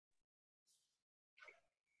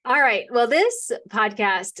All right. Well, this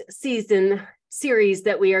podcast series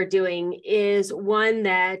that we are doing is one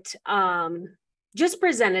that just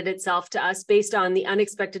presented itself to us based on the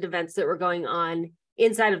unexpected events that were going on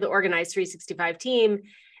inside of the Organized 365 team.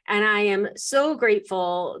 And I am so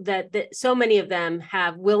grateful that so many of them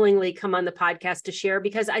have willingly come on the podcast to share,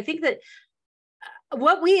 because I think that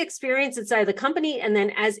what we experience inside the company and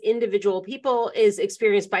then as individual people is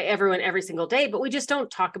experienced by everyone every single day, but we just don't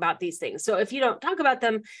talk about these things. So if you don't talk about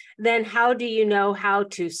them, then how do you know how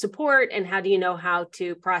to support, and how do you know how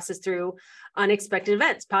to process through unexpected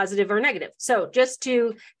events, positive or negative? So just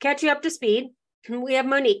to catch you up to speed, we have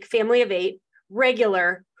Monique, family of 8,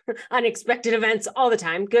 regular unexpected events all the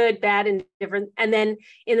time, good, bad, and different. And then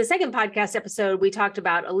in the second podcast episode, we talked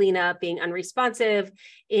about Alina being unresponsive,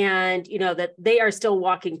 and that they are still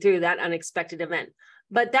walking through that unexpected event.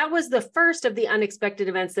 But that was the first of the unexpected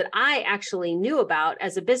events that I actually knew about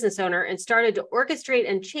as a business owner, and started to orchestrate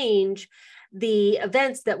and change the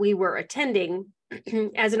events that we were attending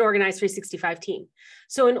as an Organized 365 team.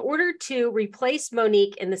 So in order to replace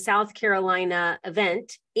Monique in the South Carolina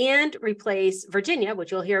event and replace Virginia,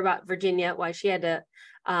 which you'll hear about Virginia, why she had to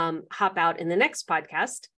hop out in the next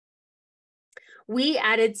podcast, we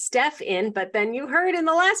added Steph in. But then you heard in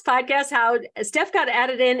the last podcast how Steph got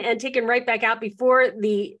added in and taken right back out before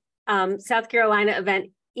the South Carolina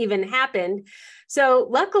event even happened. So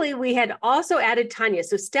luckily we had also added Tanya.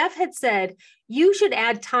 So Steph had said, you should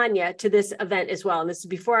add Tanya to this event as well. And this is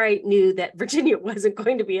before I knew that Virginia wasn't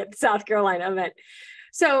going to be at the South Carolina event.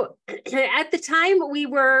 So at the time we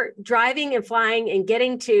were driving and flying and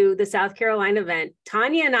getting to the South Carolina event,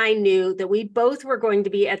 Tanya and I knew that we both were going to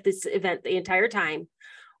be at this event the entire time.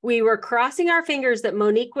 We were crossing our fingers that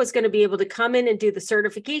Monique was going to be able to come in and do the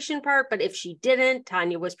certification part, but if she didn't,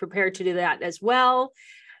 Tanya was prepared to do that as well.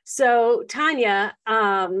 So Tanya,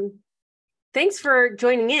 thanks for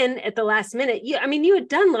joining in at the last minute. You had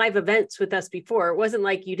done live events with us before. It wasn't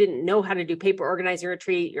like you didn't know how to do paper organizing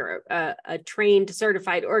retreat. You're a trained,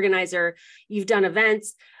 certified organizer. You've done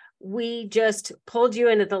events. We just pulled you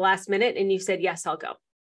in at the last minute and you said, yes, I'll go.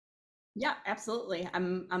 Yeah, absolutely.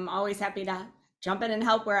 I'm always happy to jump in and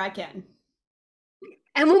help where I can.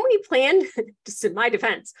 And when we planned, just in my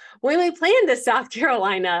defense, when we planned the South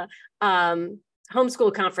Carolina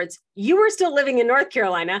homeschool conference, you were still living in North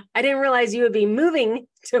Carolina. I didn't realize you would be moving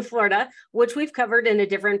to Florida, which we've covered in a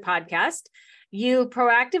different podcast. You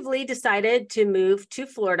proactively decided to move to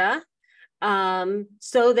Florida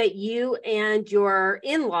so that you and your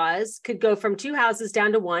in-laws could go from 2 houses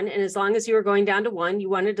down to 1. And as long as you were going down to 1, you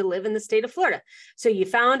wanted to live in the state of Florida. So you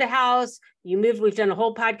found a house, you moved. We've done a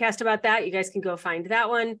whole podcast about that. You guys can go find that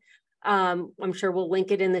one. I'm sure we'll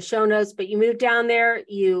link it in the show notes, but you moved down there,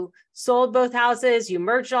 you sold both houses, you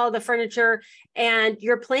merged all the furniture, and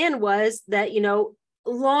your plan was that,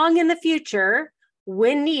 long in the future,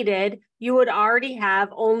 when needed, you would already have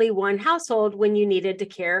only one household when you needed to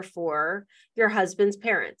care for your husband's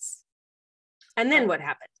parents. And then what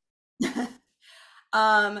happened?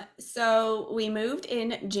 So we moved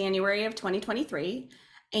in January of 2023,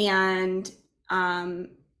 and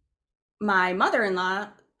my mother-in-law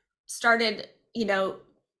started,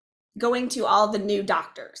 going to all the new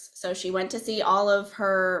doctors. So she went to see all of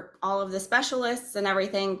the specialists and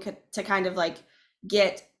everything to kind of like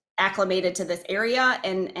get acclimated to this area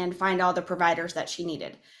and find all the providers that she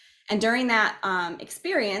needed. And during that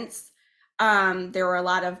experience, there were a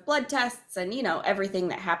lot of blood tests and, everything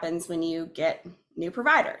that happens when you get new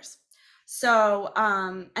providers. So,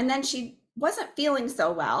 and then she wasn't feeling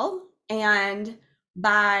so well. And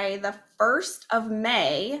by the 1st of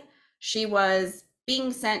May, she was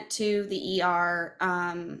being sent to the ER,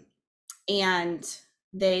 and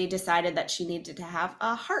they decided that she needed to have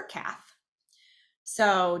a heart cath.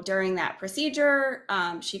 So during that procedure,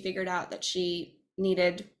 she figured out that she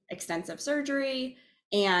needed extensive surgery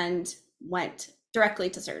and went directly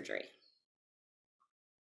to surgery.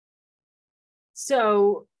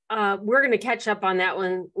 So we're going to catch up on that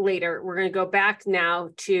one later. We're going to go back now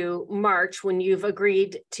to March, when you've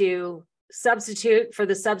agreed to substitute for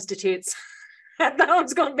the substitutes at the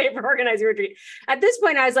Homeschool Paper Organizing Retreat. At this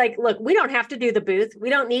point, I was like, look, we don't have to do the booth. We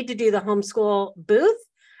don't need to do the homeschool booth.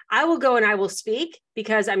 I will go and I will speak,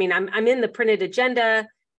 because I'm in the printed agenda.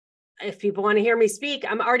 If people want to hear me speak,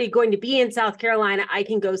 I'm already going to be in South Carolina. I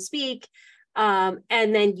can go speak. And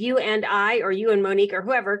then you and I, or you and Monique, or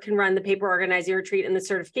whoever, can run the paper organizing retreat and the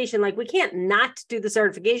certification. Like, we can't not do the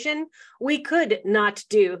certification. We could not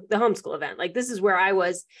do the homeschool event. Like, this is where I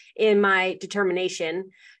was in my determination.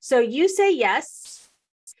 So you say yes.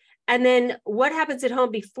 And then what happens at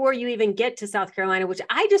home before you even get to South Carolina, which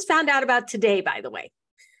I just found out about today, by the way?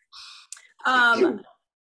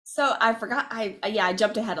 So I forgot, I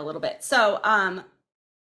jumped ahead a little bit. So I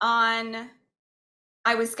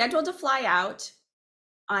was scheduled to fly out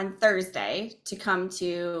on Thursday to come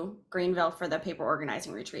to Greenville for the paper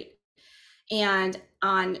organizing retreat. And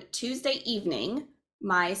on Tuesday evening,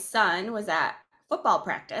 my son was at football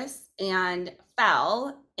practice and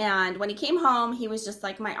fell. And when he came home, he was just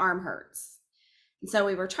like, my arm hurts. And so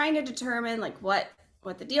we were trying to determine like what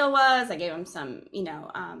the deal was. I gave him some,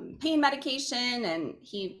 pain medication, and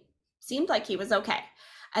he seemed like he was okay.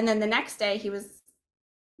 And then the next day he was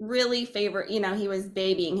really he was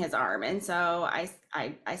babying his arm. And so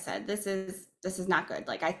I said, this is not good.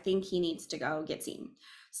 Like, I think he needs to go get seen.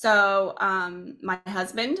 So my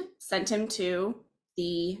husband sent him to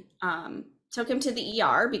took him to the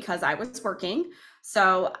ER because I was working.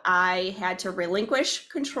 So I had to relinquish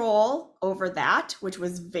control over that, which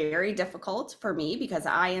was very difficult for me because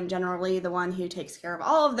I am generally the one who takes care of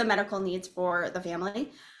all of the medical needs for the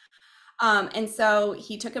family. And so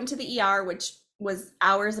he took him to the ER, which was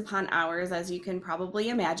hours upon hours, as you can probably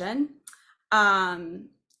imagine. And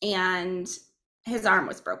his arm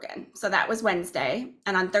was broken. So that was Wednesday.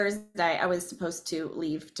 And on Thursday, I was supposed to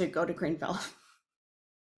leave to go to Greenville.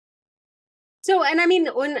 So, and I mean,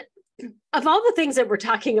 of all the things that we're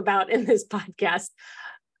talking about in this podcast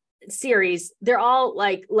series, they're all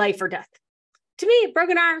like life or death. To me,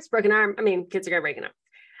 broken arm. I mean, kids are gonna break an arm.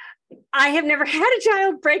 I have never had a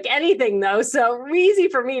child break anything though, so easy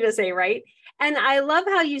for me to say, right? And I love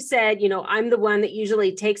how you said, I'm the one that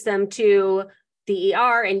usually takes them to the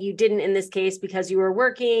ER, and you didn't in this case because you were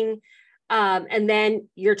working. And then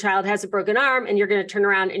your child has a broken arm, and you're going to turn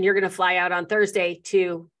around and you're going to fly out on Thursday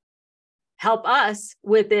to help us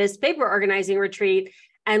with this paper organizing retreat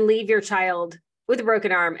and leave your child with a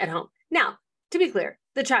broken arm at home. Now, to be clear,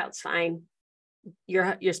 the child's fine.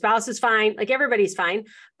 Your spouse is fine, like everybody's fine.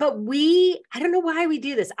 But I don't know why we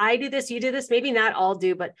do this. I do this, you do this, maybe not all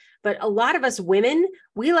do, but a lot of us women,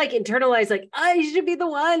 we like internalize like, I should be the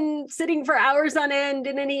one sitting for hours on end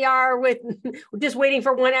in an ER with just waiting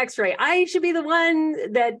for one x-ray. I should be the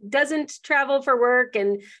one that doesn't travel for work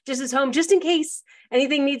and just is home just in case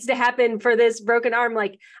anything needs to happen for this broken arm.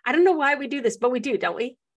 Like, I don't know why we do this, but we do, don't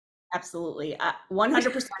we? Absolutely.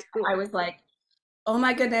 100%. I was like, oh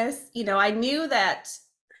my goodness, I knew that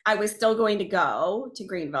I was still going to go to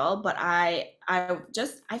Greenville, but I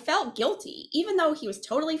felt guilty, even though he was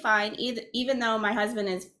totally fine, even though my husband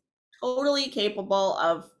is totally capable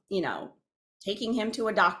of, taking him to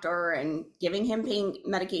a doctor and giving him pain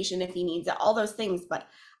medication if he needs it, all those things. But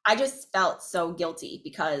I just felt so guilty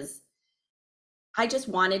because I just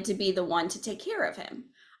wanted to be the one to take care of him.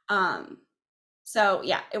 So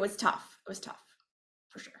yeah, it was tough. It was tough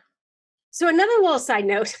for sure. So another little side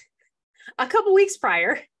note, a couple weeks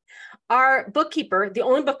prior, our bookkeeper, the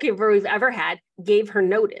only bookkeeper we've ever had, gave her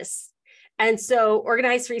notice. And so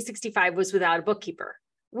Organize 365 was without a bookkeeper,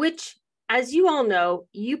 which, as you all know,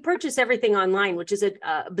 you purchase everything online, which is a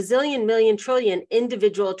bazillion, million, trillion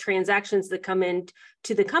individual transactions that come in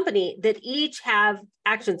to the company that each have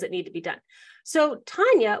actions that need to be done. So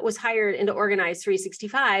Tanya was hired into Organize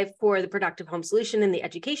 365 for the Productive Home Solution and the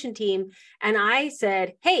education team. And I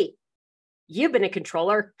said, hey, you've been a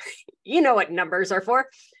controller. You know what numbers are for.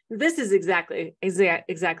 This is exactly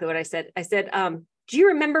what I said. I said, do you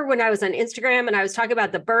remember when I was on Instagram and I was talking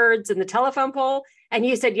about the birds and the telephone pole? And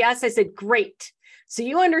you said, yes. I said, great. So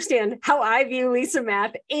you understand how I view Lisa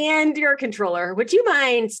Math and your controller. Would you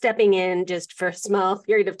mind stepping in just for a small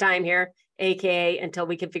period of time here, AKA until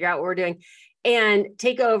we can figure out what we're doing, and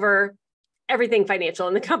take over everything financial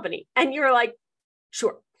in the company? And you were like,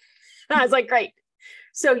 sure. I was like, great.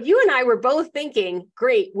 So you and I were both thinking,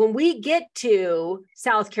 great, when we get to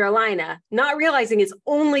South Carolina, not realizing it's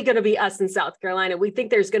only going to be us in South Carolina, we think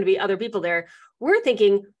there's going to be other people there. We're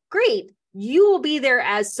thinking, great, you will be there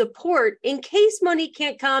as support in case Monique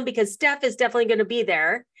can't come, because Steph is definitely going to be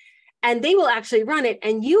there and they will actually run it.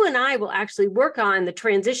 And you and I will actually work on the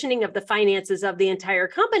transitioning of the finances of the entire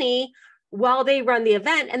company while they run the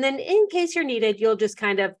event. And then in case you're needed, you'll just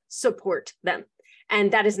kind of support them.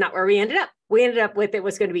 And that is not where we ended up. We ended up with, it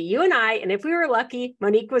was going to be you and I, and if we were lucky,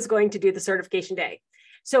 Monique was going to do the certification day.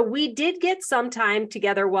 So we did get some time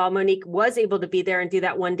together while Monique was able to be there and do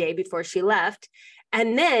that one day before she left.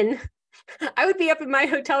 And then I would be up in my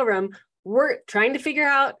hotel room, we're trying to figure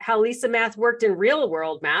out how Lisa Math worked in real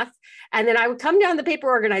world math. And then I would come down the paper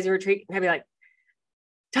organizing retreat and I'd be like,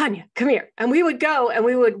 Tanya, come here. And we would go and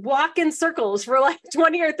we would walk in circles for like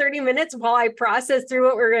 20 or 30 minutes while I processed through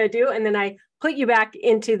what we're going to do. And then I put you back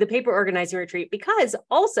into the paper organizing retreat, because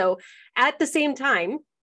also at the same time,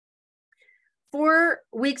 4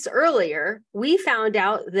 weeks earlier, we found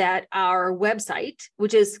out that our website,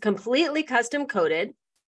 which is completely custom coded,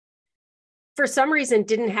 for some reason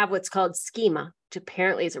didn't have what's called schema, which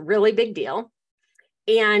apparently is a really big deal.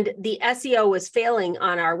 And the SEO was failing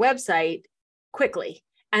on our website quickly.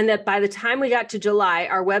 And that by the time we got to July,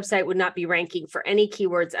 our website would not be ranking for any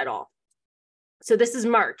keywords at all. So this is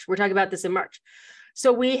March. We're talking about this in March.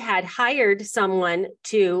 So we had hired someone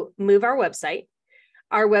to move our website.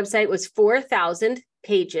 Our website was 4,000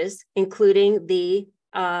 pages, including the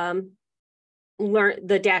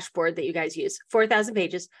dashboard that you guys use, 4,000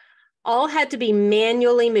 pages. All had to be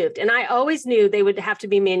manually moved. And I always knew they would have to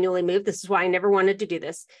be manually moved. This is why I never wanted to do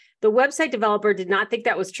this. The website developer did not think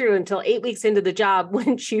that was true until 8 weeks into the job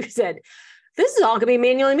when she said, this is all going to be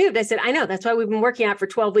manually moved. I said, I know, that's why we've been working on it for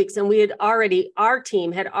 12 weeks. And our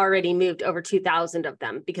team had already moved over 2,000 of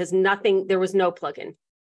them because there was no plugin.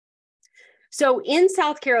 So in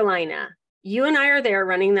South Carolina, you and I are there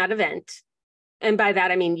running that event. And by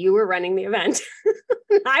that, I mean, you were running the event.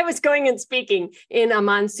 I was going and speaking in a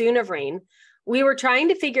monsoon of rain. We were trying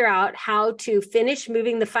to figure out how to finish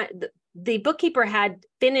moving the bookkeeper had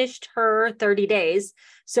finished her 30 days.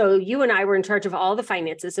 So you and I were in charge of all the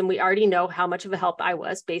finances, and we already know how much of a help I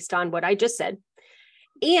was based on what I just said.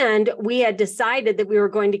 And we had decided that we were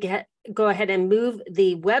going to go ahead and move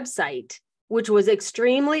the website, which was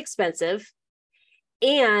extremely expensive.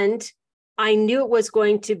 And I knew it was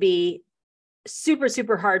going to be super,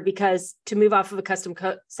 super hard because to move off of a custom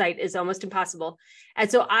site is almost impossible. And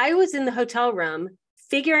so I was in the hotel room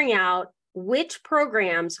figuring out which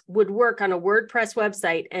programs would work on a WordPress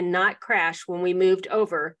website and not crash when we moved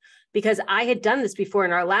over, because I had done this before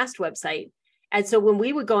in our last website. And so when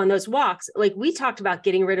we would go on those walks, like we talked about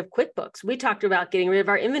getting rid of QuickBooks, we talked about getting rid of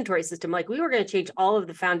our inventory system. Like we were going to change all of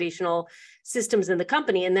the foundational systems in the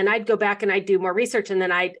company. And then I'd go back and I'd do more research, and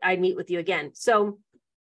then I'd meet with you again. So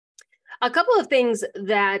a couple of things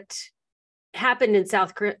that happened in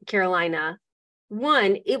South Carolina.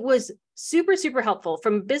 One, it was super, super helpful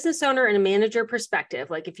from a business owner and a manager perspective.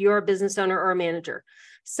 Like if you're a business owner or a manager,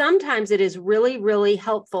 sometimes it is really, really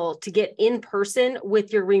helpful to get in person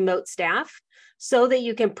with your remote staff so that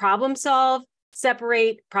you can problem solve,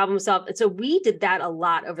 separate, problem solve. And so we did that a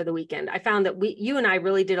lot over the weekend. I found that you and I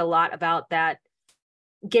really did a lot about that,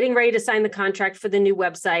 getting ready to sign the contract for the new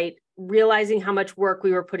website, realizing how much work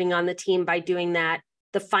we were putting on the team by doing that,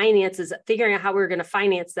 the finances, figuring out how we were going to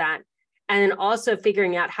finance that, and then also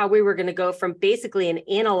figuring out how we were going to go from basically an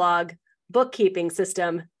analog bookkeeping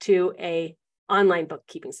system to a online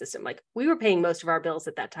bookkeeping system. Like we were paying most of our bills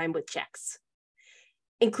at that time with checks,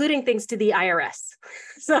 including things to the IRS.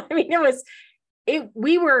 So, I mean,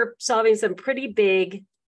 we were solving some pretty big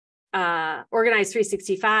Organized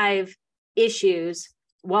 365 issues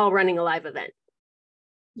while running a live event.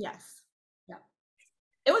 Yes. Yeah.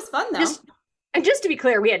 It was fun though. Just to be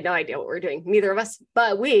clear, we had no idea what we were doing, neither of us,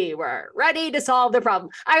 but we were ready to solve the problem.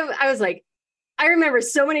 I was like, I remember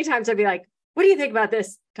so many times I'd be like, what do you think about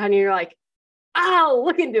this, Tanya? You're like, I'll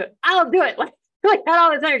look into it. I'll do it. Like that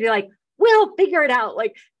all the time. You're like, we'll figure it out.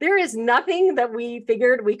 Like there is nothing that we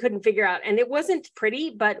figured we couldn't figure out. And it wasn't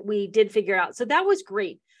pretty, but we did figure it out. So that was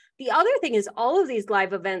great. The other thing is all of these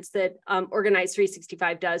live events that Organized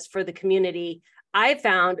 365 does for the community, I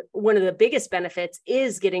found one of the biggest benefits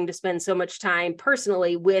is getting to spend so much time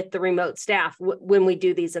personally with the remote staff when we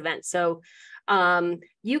do these events. So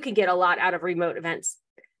you can get a lot out of remote events.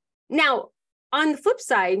 Now, on the flip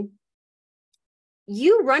side,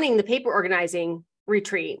 you running the paper organizing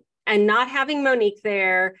retreat and not having Monique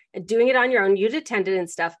there and doing it on your own, you'd attended and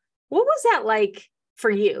stuff. What was that like for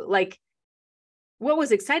you? Like, what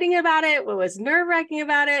was exciting about it? What was nerve-wracking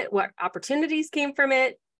about it? What opportunities came from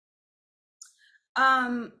it?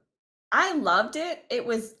 I loved it. It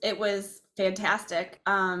was fantastic.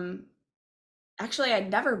 Actually,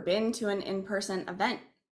 I'd never been to an in-person event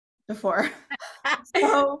before.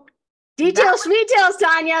 So details,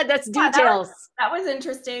 Tanya. That's details. That was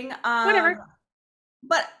interesting. Whatever.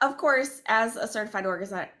 But of course, as a certified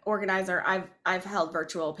organizer, I've held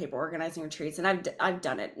virtual paper organizing retreats, and I've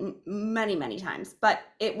done it many, many times. But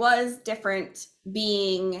it was different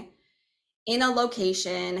being in a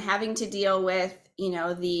location, having to deal with,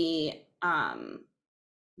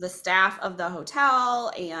 the staff of the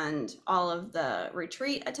hotel and all of the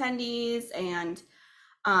retreat attendees, and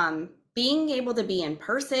being able to be in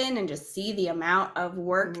person and just see the amount of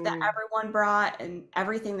work that everyone brought and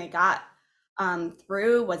everything they got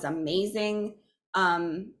through was amazing.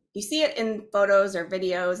 You see it in photos or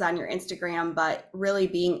videos on your Instagram, but really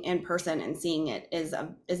being in person and seeing it is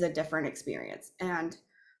a different experience. And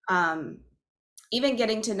even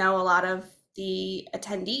getting to know a lot of the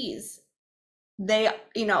attendees they,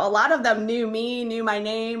 a lot of them knew me, knew my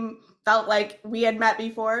name, felt like we had met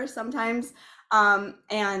before sometimes.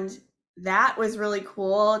 And that was really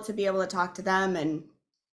cool to be able to talk to them and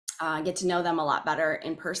get to know them a lot better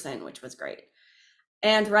in person, which was great.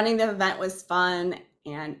 And running the event was fun.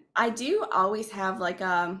 And I do always have like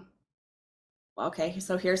okay,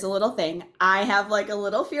 so here's a little thing. I have like a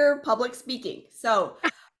little fear of public speaking. So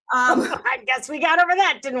I guess we got over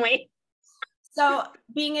that, didn't we? So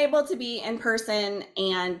being able to be in person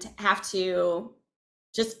and have to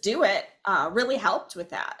just do it really helped with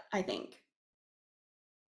that, I think.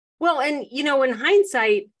 Well, and in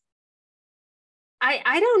hindsight,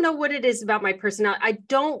 I don't know what it is about my personality. I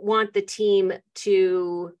don't want the team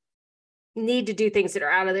to need to do things that are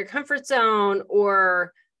out of their comfort zone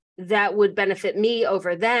or that would benefit me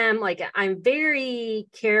over them. Like, I'm very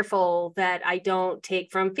careful that I don't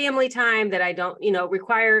take from family time, that I don't,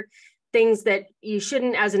 require things that you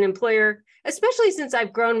shouldn't as an employer, especially since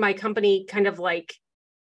I've grown my company kind of like,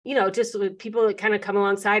 just with people that kind of come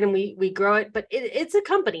alongside and we grow it, but it's a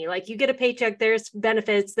company. Like, you get a paycheck, there's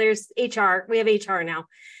benefits, there's HR, we have HR now.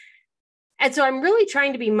 And so I'm really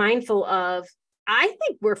trying to be mindful of, I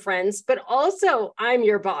think we're friends, but also I'm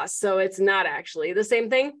your boss. So it's not actually the same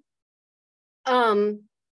thing. And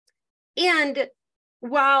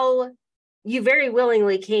while you very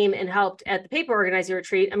willingly came and helped at the paper organizing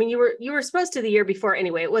retreat, I mean, you were supposed to the year before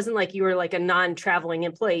anyway. It wasn't like you were like a non-traveling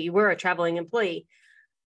employee. You were a traveling employee.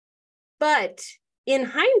 But in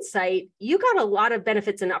hindsight, you got a lot of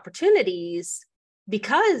benefits and opportunities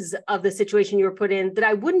because of the situation you were put in that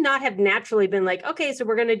I would not have naturally been like, okay, so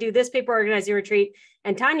we're going to do this paper organizing retreat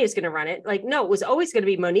and Tanya's going to run it. Like, no, it was always going to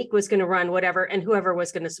be Monique was going to run whatever and whoever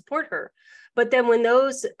was going to support her. But then when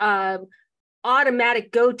those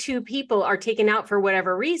automatic go-to people are taken out for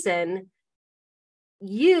whatever reason,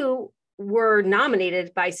 you were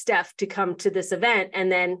nominated by Steph to come to this event.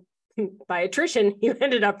 And then by attrition, you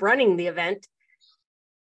ended up running the event.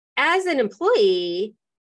 As an employee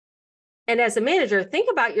and as a manager, think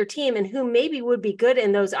about your team and who maybe would be good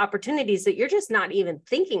in those opportunities that you're just not even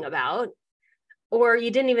thinking about, or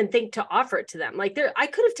you didn't even think to offer it to them. Like, I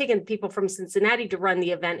could have taken people from Cincinnati to run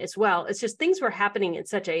the event as well. It's just things were happening in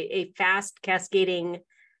such a fast cascading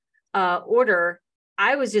order.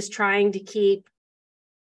 I was just trying to keep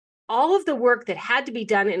all of the work that had to be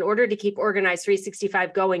done in order to keep Organized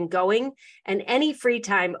 365 going, and any free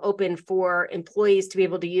time open for employees to be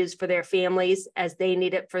able to use for their families as they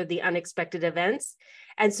need it for the unexpected events.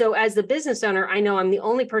 And so as the business owner, I know I'm the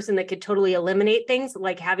only person that could totally eliminate things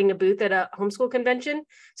like having a booth at a homeschool convention.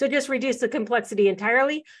 So just reduce the complexity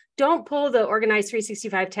entirely. Don't pull the Organized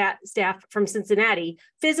 365 staff from Cincinnati,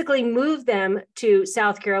 physically move them to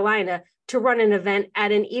South Carolina to run an event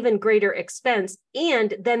at an even greater expense.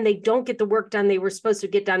 And then they don't get the work done they were supposed to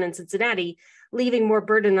get done in Cincinnati, leaving more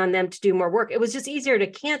burden on them to do more work. It was just easier to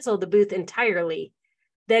cancel the booth entirely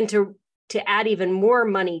than to add even more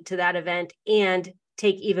money to that event and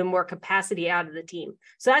take even more capacity out of the team.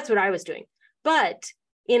 So that's what I was doing. But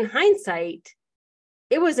in hindsight,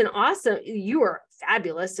 it was you were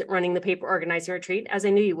fabulous at running the paper organizer retreat, as I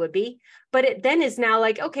knew you would be. But it then is now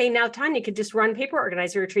like, okay, now Tanya could just run paper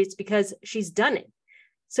organizer retreats because she's done it.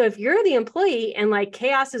 So if you're the employee and like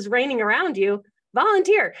chaos is raining around you,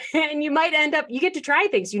 volunteer. And you might end up, you get to try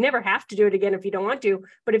things. You never have to do it again if you don't want to.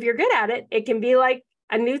 But if you're good at it, it can be like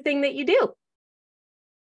a new thing that you do.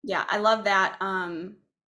 Yeah, I love that.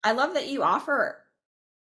 I love that you offer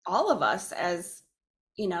all of us as,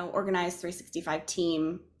 Organized 365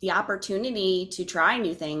 team the opportunity to try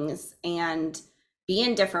new things and be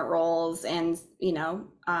in different roles. And,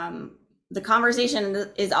 the conversation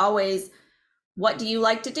is always, what do you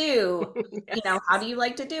like to do? Yes. How do you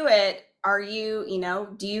like to do it? Are you,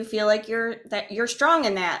 do you feel like you're strong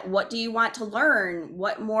in that? What do you want to learn?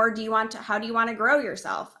 What more do you want to, how do you want to grow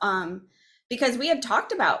yourself? Because we had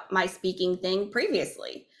talked about my speaking thing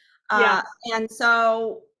previously. Yeah. And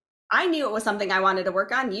so I knew it was something I wanted to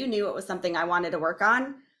work on. You knew it was something I wanted to work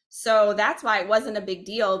on. So that's why it wasn't a big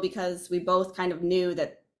deal, because we both kind of knew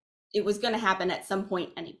that it was going to happen at some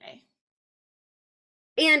point anyway.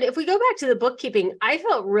 And if we go back to the bookkeeping, I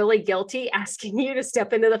felt really guilty asking you to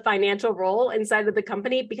step into the financial role inside of the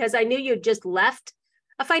company because I knew you had just left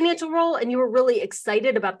a financial role and you were really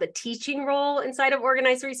excited about the teaching role inside of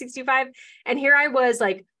Organized 365. And here I was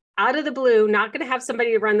like, out of the blue, not going to have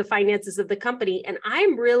somebody to run the finances of the company. And I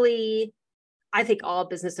think all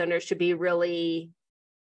business owners should be really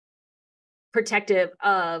protective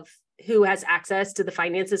of who has access to the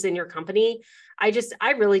finances in your company. I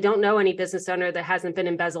really don't know any business owner that hasn't been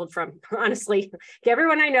embezzled from, honestly.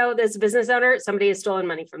 Everyone I know that's a business owner, somebody has stolen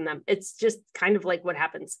money from them. It's just kind of like what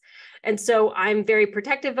happens. And so I'm very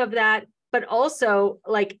protective of that, but also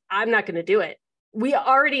like, I'm not going to do it. We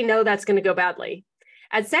already know that's going to go badly.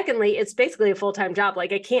 And secondly, it's basically a full-time job.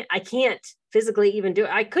 Like I can't physically even do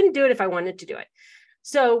it. I couldn't do it if I wanted to do it.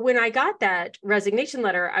 So when I got that resignation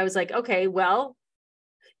letter, I was like, okay, well,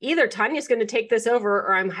 either Tanya's going to take this over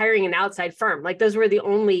or I'm hiring an outside firm. Like those were the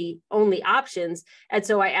only options. And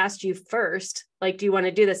so I asked you first, like, do you want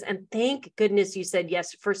to do this? And thank goodness you said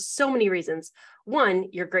yes for so many reasons. One,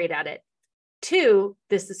 you're great at it. Two,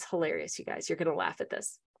 this is hilarious, you guys. You're going to laugh at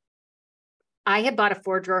this. I had bought a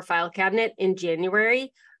 4-drawer file cabinet in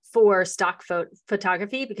January for stock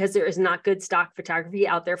photography because there is not good stock photography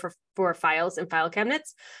out there for files and file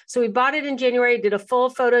cabinets. So we bought it in January, did a full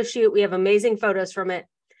photo shoot. We have amazing photos from it.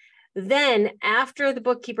 Then after the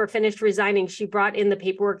bookkeeper finished resigning, she brought in the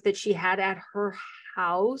paperwork that she had at her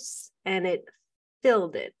house and it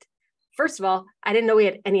filled it. First of all, I didn't know we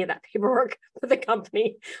had any of that paperwork for the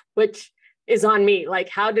company, which is on me. Like,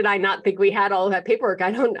 how did I not think we had all of that paperwork?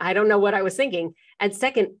 I don't know what I was thinking. And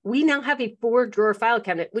second, we now have a 4-drawer file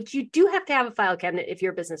cabinet, which you do have to have a file cabinet if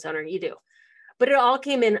you're a business owner, you do. But it all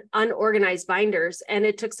came in unorganized binders. And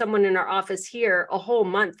it took someone in our office here a whole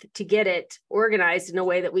month to get it organized in a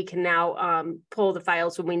way that we can now pull the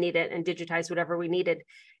files when we need it and digitize whatever we needed.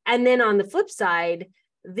 And then on the flip side,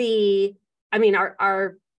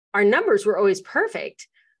 our numbers were always perfect,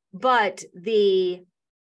 but the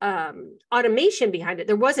automation behind it,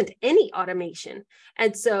 there wasn't any automation.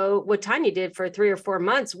 And so what Tanya did for 3 or 4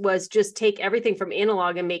 months was just take everything from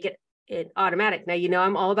analog and make it automatic. Now,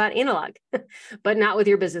 I'm all about analog, but not with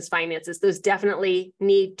your business finances. Those definitely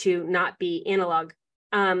need to not be analog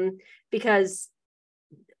because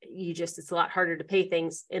it's a lot harder to pay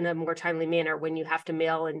things in a more timely manner when you have to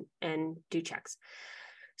mail and do checks.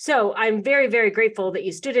 So I'm very, very grateful that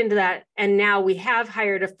you stood into that. And now we have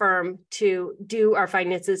hired a firm to do our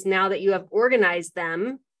finances now that you have organized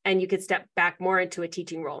them and you could step back more into a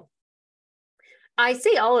teaching role. I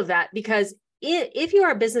say all of that because if you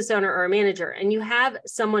are a business owner or a manager and you have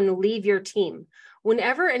someone leave your team,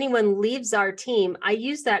 whenever anyone leaves our team, I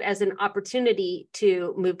use that as an opportunity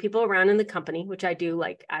to move people around in the company, which I do,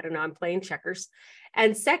 like, I don't know, I'm playing checkers.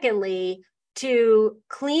 And secondly, to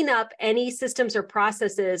clean up any systems or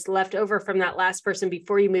processes left over from that last person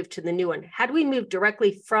before you move to the new one. Had we moved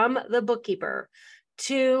directly from the bookkeeper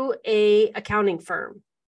to an accounting firm,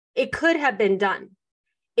 it could have been done.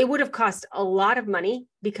 It would have cost a lot of money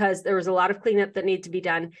because there was a lot of cleanup that needed to be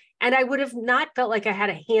done. And I would have not felt like I had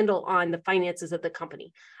a handle on the finances of the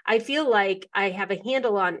company. I feel like I have a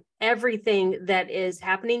handle on everything that is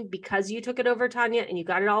happening because you took it over, Tanya, and you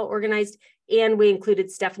got it all organized. And we included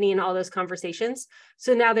Stephanie in all those conversations.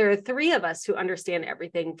 So now there are 3 of us who understand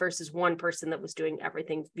everything versus 1 person that was doing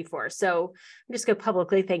everything before. So I'm just going to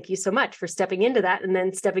publicly thank you so much for stepping into that and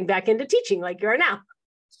then stepping back into teaching like you are now.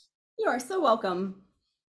 You are so welcome.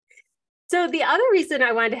 So the other reason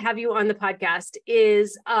I wanted to have you on the podcast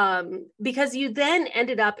is because you then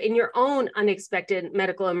ended up in your own unexpected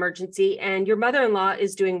medical emergency and your mother-in-law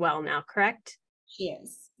is doing well now, correct? She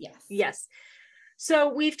is, yes. Yes.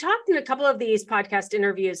 So we've talked in a couple of these podcast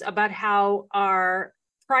interviews about how our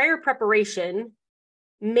prior preparation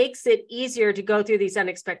makes it easier to go through these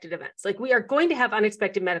unexpected events. Like we are going to have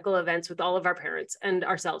unexpected medical events with all of our parents and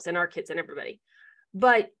ourselves and our kids and everybody.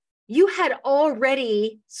 But you had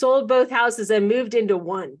already sold both houses and moved into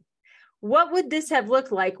one. What would this have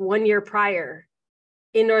looked like 1 year prior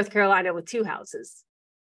in North Carolina with 2 houses?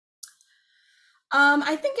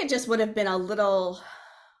 I think it just would have been a little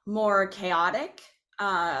more chaotic.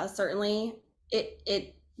 Certainly,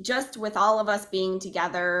 it just with all of us being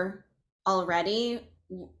together already,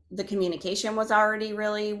 the communication was already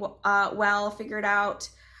really well figured out.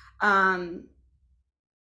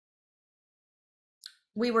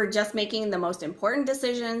 We were just making the most important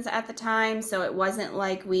decisions at the time. So it wasn't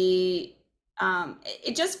like it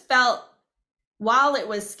just felt, while it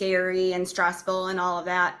was scary and stressful and all of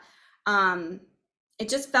that, it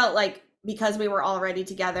just felt like because we were already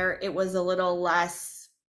together, it was a little less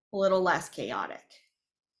chaotic.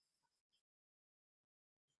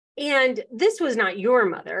 And this was not your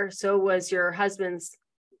mother, so it was your husband's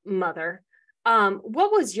mother.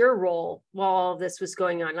 What was your role while all this was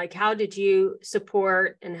going on? Like, how did you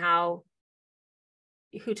support and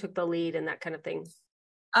who took the lead and that kind of thing?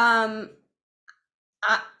 I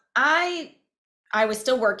was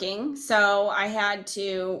still working, so I had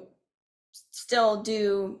to still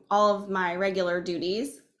do all of my regular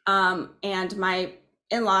duties. And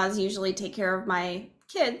in-laws usually take care of my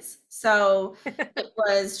kids. So it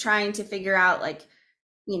was trying to figure out like,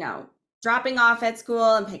 you know, dropping off at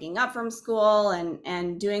school and picking up from school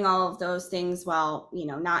and doing all of those things while, you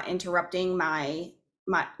know, not interrupting my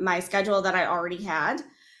schedule that I already had.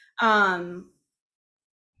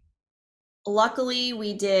 Luckily,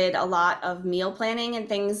 we did a lot of meal planning and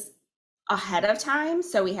things ahead of time.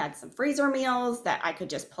 So we had some freezer meals that I could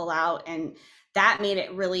just pull out, and that made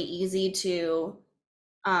it really easy to,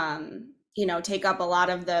 you know, take up a lot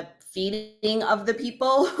of the feeding of the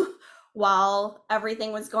people while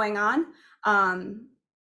everything was going on.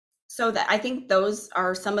 So that I think those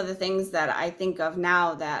are some of the things that I think of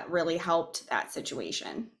now that really helped that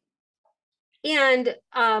situation. And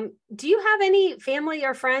do you have any family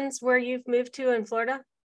or friends where you've moved to in Florida?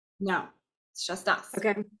 No, it's just us.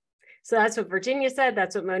 Okay. So that's what Virginia said.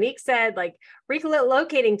 That's what Monique said, like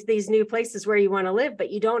relocating to these new places where you want to live,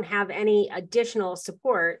 but you don't have any additional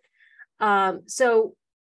support. So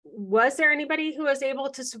was there anybody who was able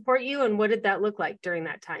to support you, and what did that look like during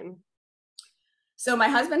that time? So my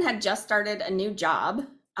husband had just started a new job.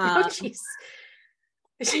 Oh, jeez.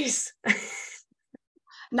 Jeez.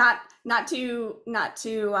 not to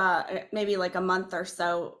maybe like a month or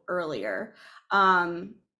so earlier.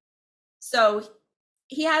 So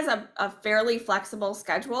he has a fairly flexible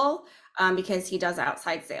schedule because he does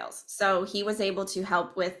outside sales. So he was able to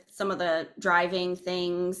help with some of the driving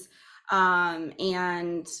things,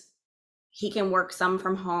 and he can work some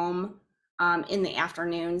from home in the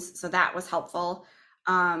afternoons. So that was helpful.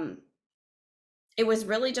 It was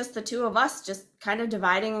really just the two of us, just kind of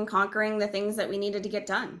dividing and conquering the things that we needed to get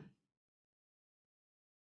done.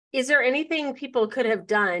 Is there anything people could have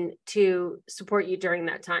done to support you during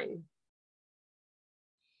that time?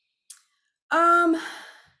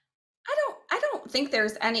 I don't think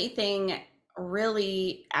there's anything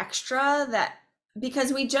really extra that,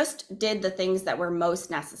 because we just did the things that were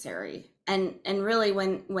most necessary. And really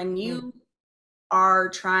when you are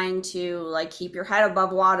trying to like keep your head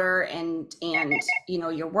above water and you know,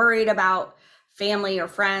 you're worried about family or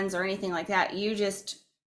friends or anything like that, you just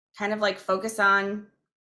kind of like focus on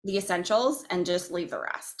the essentials and just leave the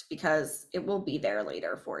rest because it will be there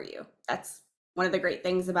later for you. That's one of the great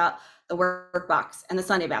things about the workbox and the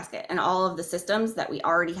Sunday basket and all of the systems that we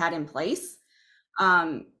already had in place,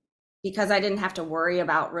 because I didn't have to worry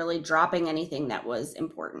about really dropping anything that was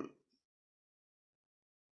important.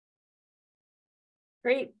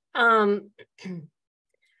 Great. I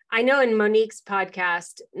know in Monique's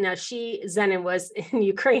podcast, now Zenon was in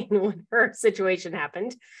Ukraine when her situation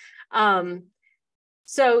happened.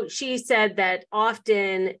 So she said that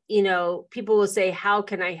often, you know, people will say, how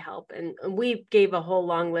can I help? And we gave a whole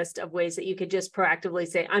long list of ways that you could just proactively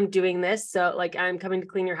say, I'm doing this. So like, I'm coming to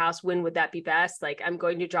clean your house. When would that be best? Like, I'm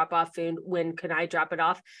going to drop off food. When can I drop it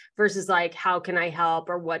off? Versus like, how can I help?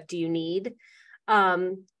 Or what do you need?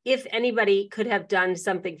 If anybody could have done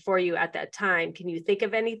something for you at that time, can you think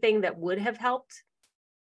of anything that would have helped?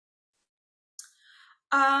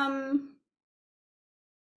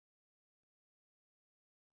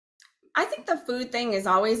 I think the food thing is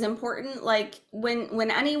always important. Like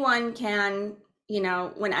when anyone can, you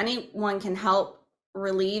know, when anyone can help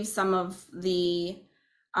relieve some of the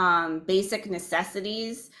basic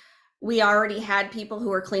necessities, we already had people who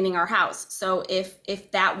were cleaning our house. So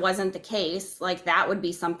if that wasn't the case, like that would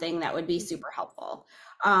be something that would be super helpful.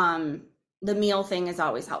 The meal thing is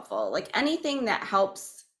always helpful. Like anything that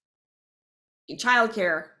helps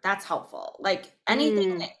childcare, that's helpful. Like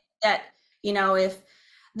anything that, you know, if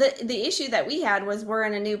the issue that we had was we're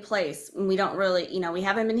in a new place and we don't really, you know, we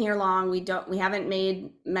haven't been here long. We haven't made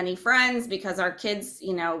many friends because our kids,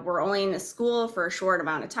 you know, were only in the school for a short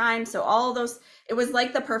amount of time. So all of those, it was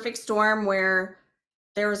like the perfect storm where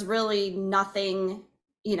there was really nothing,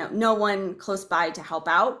 you know, no one close by to help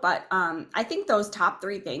out. But I think those top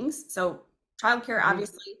three things, so childcare,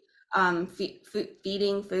 obviously,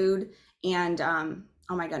 feeding food, and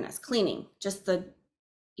oh my goodness, cleaning, just the,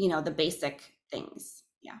 you know, the basic things.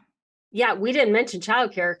 Yeah, we didn't mention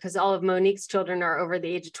childcare because all of Monique's children are over the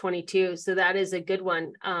age of 22. So that is a good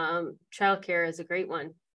one. Childcare is a great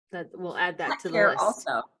one. That we'll add that to the list.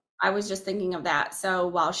 Also, I was just thinking of that. So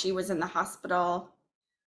while she was in the hospital,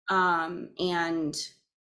 and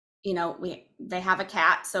you know, they have a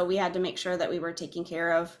cat, so we had to make sure that we were taking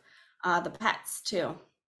care of the pets too.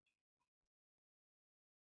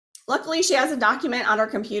 Luckily, she has a document on her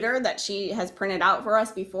computer that she has printed out for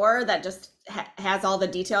us before that just has all the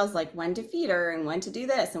details, like when to feed her and when to do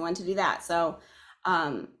this and when to do that. So,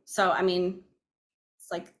 I mean,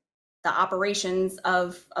 it's like the operations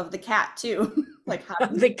of the cat too, like how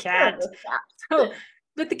the cat. So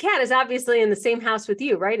But the cat is obviously in the same house with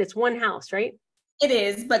you, right? It's one house, right? It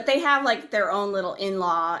is, but they have like their own little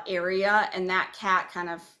in-law area, and that cat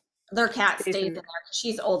their cat stays in there because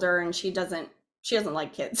she's older and she doesn't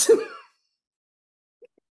like kids.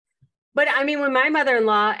 But I mean, when my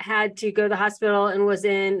mother-in-law had to go to the hospital and was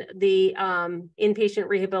in the inpatient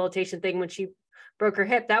rehabilitation thing when she broke her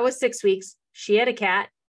hip, that was 6 weeks. She had a cat.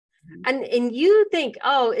 And you think,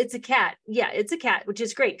 oh, it's a cat. Yeah, it's a cat, which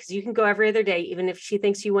is great because you can go every other day, even if she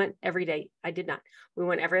thinks you went every day. I did not. We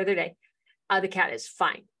went every other day. The cat is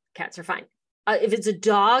fine. Cats are fine. If it's a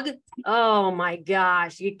dog, oh my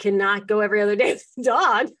gosh, you cannot go every other day with a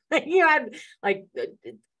dog. You had like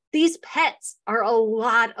these pets are a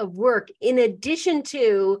lot of work in addition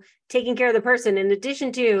to taking care of the person, in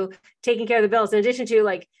addition to taking care of the bills, in addition to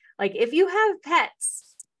like if you have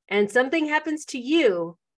pets and something happens to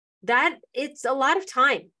you, that it's a lot of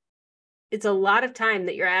time. It's a lot of time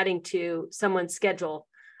that you're adding to someone's schedule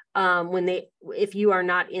if you are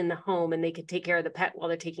not in the home and they could take care of the pet while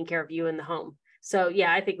they're taking care of you in the home. So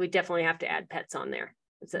yeah, I think we definitely have to add pets on there.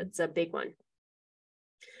 It's a big one.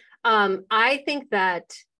 I think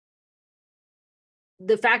that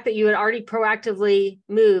the fact that you had already proactively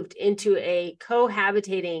moved into a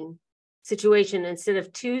cohabitating situation instead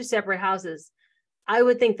of two separate houses, I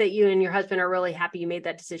would think that you and your husband are really happy you made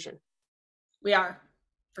that decision. We are,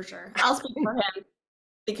 for sure. I'll speak for him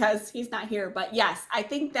because he's not here. But yes, I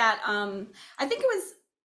think that I think it was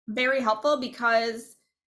very helpful because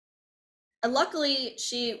luckily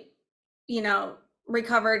she,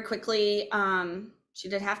 recovered quickly. She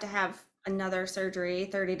did have to have another surgery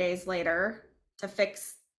 30 days later to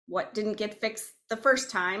fix what didn't get fixed the first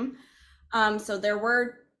time. So there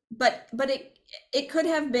were, but it could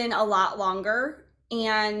have been a lot longer.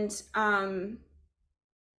 And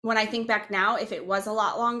when I think back now, if it was a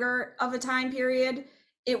lot longer of a time period,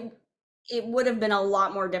 it would have been a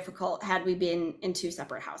lot more difficult had we been in two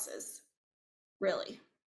separate houses, really.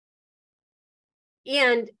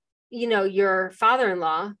 And, your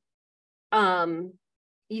father-in-law,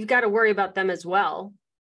 you've got to worry about them as well,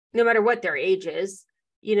 no matter what their age is,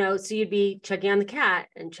 so you'd be checking on the cat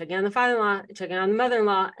and checking on the father-in-law, and checking on the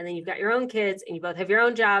mother-in-law, and then you've got your own kids and you both have your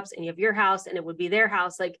own jobs and you have your house and it would be their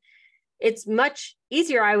house. Like, it's much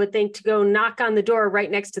easier, I would think, to go knock on the door right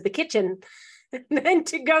next to the kitchen than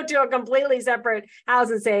to go to a completely separate house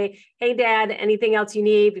and say, hey, Dad, anything else you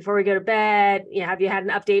need before we go to bed? Have you had an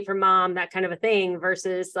update from Mom? That kind of a thing,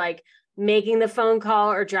 versus like making the phone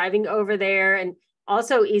call or driving over there. And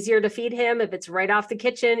also easier to feed him if it's right off the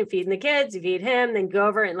kitchen. You're feeding the kids, you feed him, then go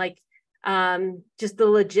over and just the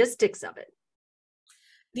logistics of it.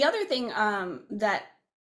 The other thing that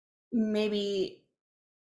maybe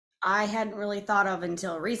I hadn't really thought of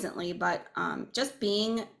until recently, but just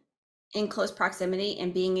being in close proximity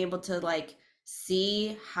and being able to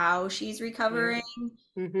see how she's recovering,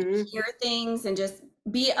 hear things, and just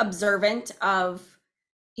be observant of,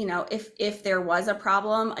 if there was a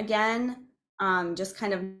problem again, just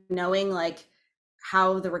kind of knowing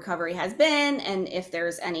how the recovery has been and if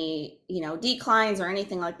there's any, declines or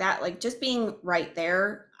anything like that, just being right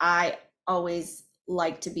there. I always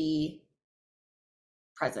like to be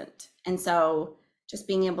present. And so just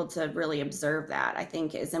being able to really observe that, I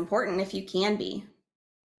think, is important if you can be.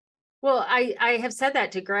 Well, I have said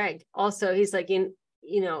that to Greg also. He's like,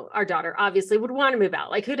 our daughter obviously would want to move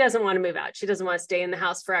out. Like, who doesn't want to move out? She doesn't want to stay in the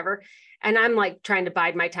house forever. And I'm like trying to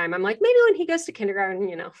bide my time. I'm like, maybe when he goes to kindergarten,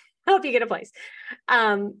 I'll help you get a place.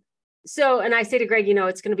 And I say to Greg,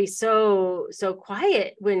 it's going to be so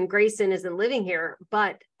quiet when Grayson isn't living here.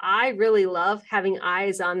 But I really love having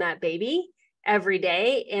eyes on that baby every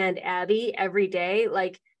day and Abby every day.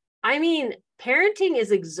 Parenting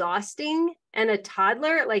is exhausting, and a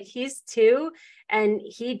toddler, he's 2 and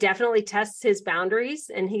he definitely tests his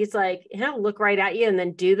boundaries, and he's like, he'll look right at you and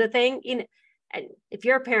then do the thing. And if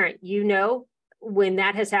you're a parent, when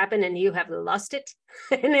that has happened and you have lost it.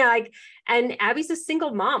 And Abby's a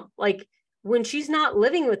single mom. When she's not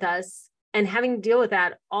living with us and having to deal with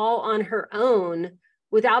that all on her own,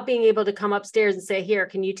 without being able to come upstairs and say, here,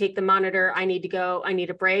 can you take the monitor? I need to go, I need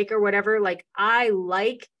a break or whatever. I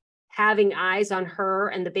like having eyes on her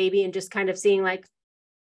and the baby and just kind of seeing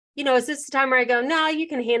is this the time where I go, no, you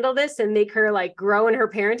can handle this, and make her grow in her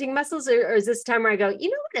parenting muscles? Or is this time where I go, what,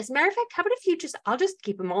 as a matter of fact, how about if I'll just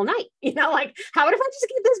keep them all night? How about if I just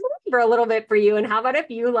keep this for a little bit for you? And how about if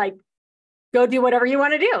you go do whatever you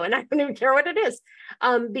want to do? And I don't even care what it is.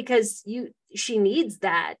 Because she needs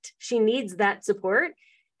that. She needs that support.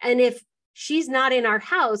 And if she's not in our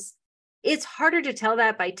house, it's harder to tell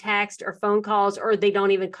that by text or phone calls, or they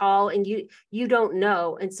don't even call and you don't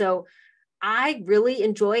know. And so I really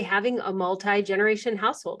enjoy having a multi-generation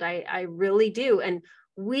household. I really do. And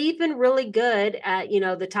we've been really good at,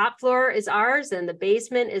 the top floor is ours and the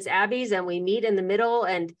basement is Abby's, and we meet in the middle.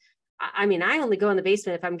 And I mean, I only go in the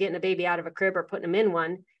basement if I'm getting a baby out of a crib or putting them in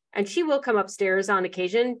one. And she will come upstairs on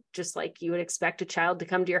occasion, just like you would expect a child to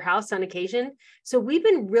come to your house on occasion. So we've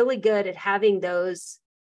been really good at having those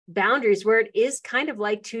boundaries where it is kind of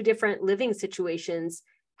like two different living situations.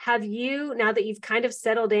 Have you, now that you've kind of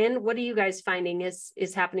settled in, what are you guys finding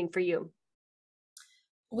is happening for you?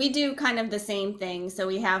 We do kind of the same thing. So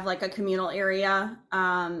we have like a communal area,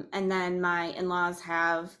 and then my in-laws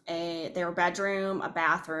have their bedroom, a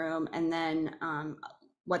bathroom, and then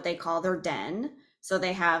what they call their den. So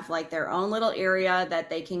they have like their own little area that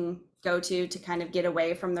they can go to kind of get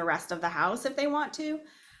away from the rest of the house if they want to,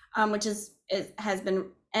 which has been,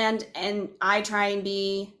 and I try and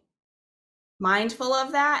be mindful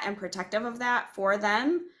of that and protective of that for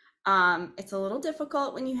them. It's a little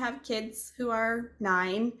difficult when you have kids who are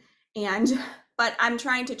 9, but I'm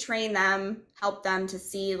trying to train them, help them to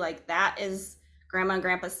see like that is grandma and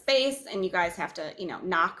grandpa's space, and you guys have to,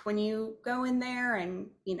 knock when you go in there, and,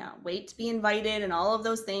 wait to be invited and all of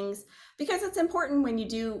those things, because it's important when you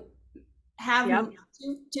do have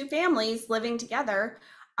two families living together.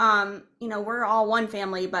 We're all one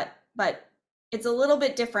family, but it's a little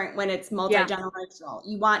bit different when it's multi-generational.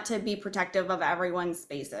 You want to be protective of everyone's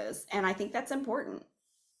spaces. And I think that's important.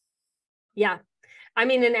 Yeah. I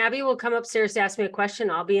mean, and Abby will come upstairs to ask me a question.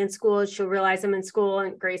 I'll be in school. She'll realize I'm in school.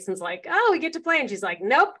 And Grayson's like, oh, we get to play. And she's like,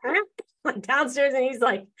 nope. Downstairs. And he's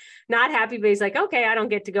like, not happy, but he's like, okay, I don't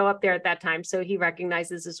get to go up there at that time. So he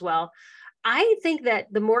recognizes as well. I think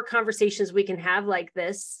that the more conversations we can have like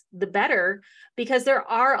this, the better, because there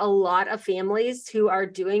are a lot of families who are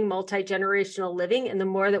doing multi-generational living. And the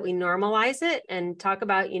more that we normalize it and talk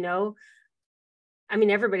about, I mean,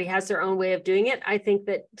 everybody has their own way of doing it. I think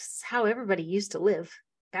that's how everybody used to live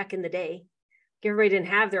back in the day. Everybody didn't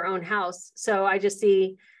have their own house. So I just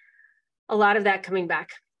see a lot of that coming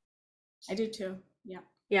back. I do too. Yeah.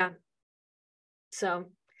 Yeah. So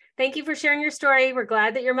thank you for sharing your story. We're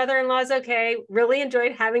glad that your mother-in-law is okay. Really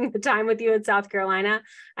enjoyed having the time with you in South Carolina.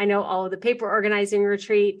 I know all of the paper organizing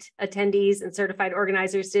retreat attendees and certified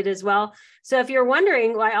organizers did as well. So if you're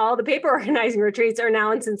wondering why all the paper organizing retreats are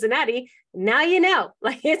now in Cincinnati, now you know.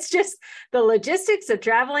 Like, it's just the logistics of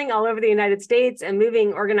traveling all over the United States and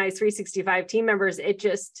moving Organized 365 team members. It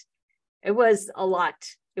was a lot.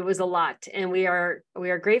 It was a lot. And we are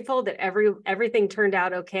grateful that everything turned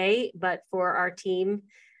out okay, but for our team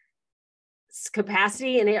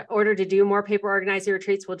capacity, in order to do more paper organizing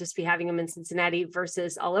retreats, we'll just be having them in Cincinnati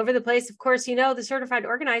versus all over the place. Of course, the certified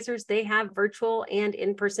organizers, they have virtual and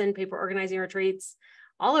in-person paper organizing retreats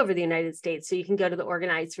all over the United States. So you can go to the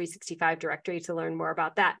Organized 365 directory to learn more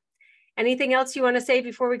about that. Anything else you want to say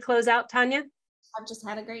before we close out, Tanya? I've just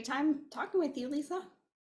had a great time talking with you, Lisa.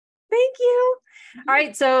 Thank you. All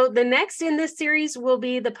right. So the next in this series will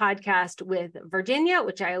be the podcast with Virginia,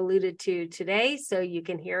 which I alluded to today. So you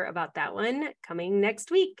can hear about that one coming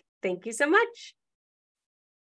next week. Thank you so much.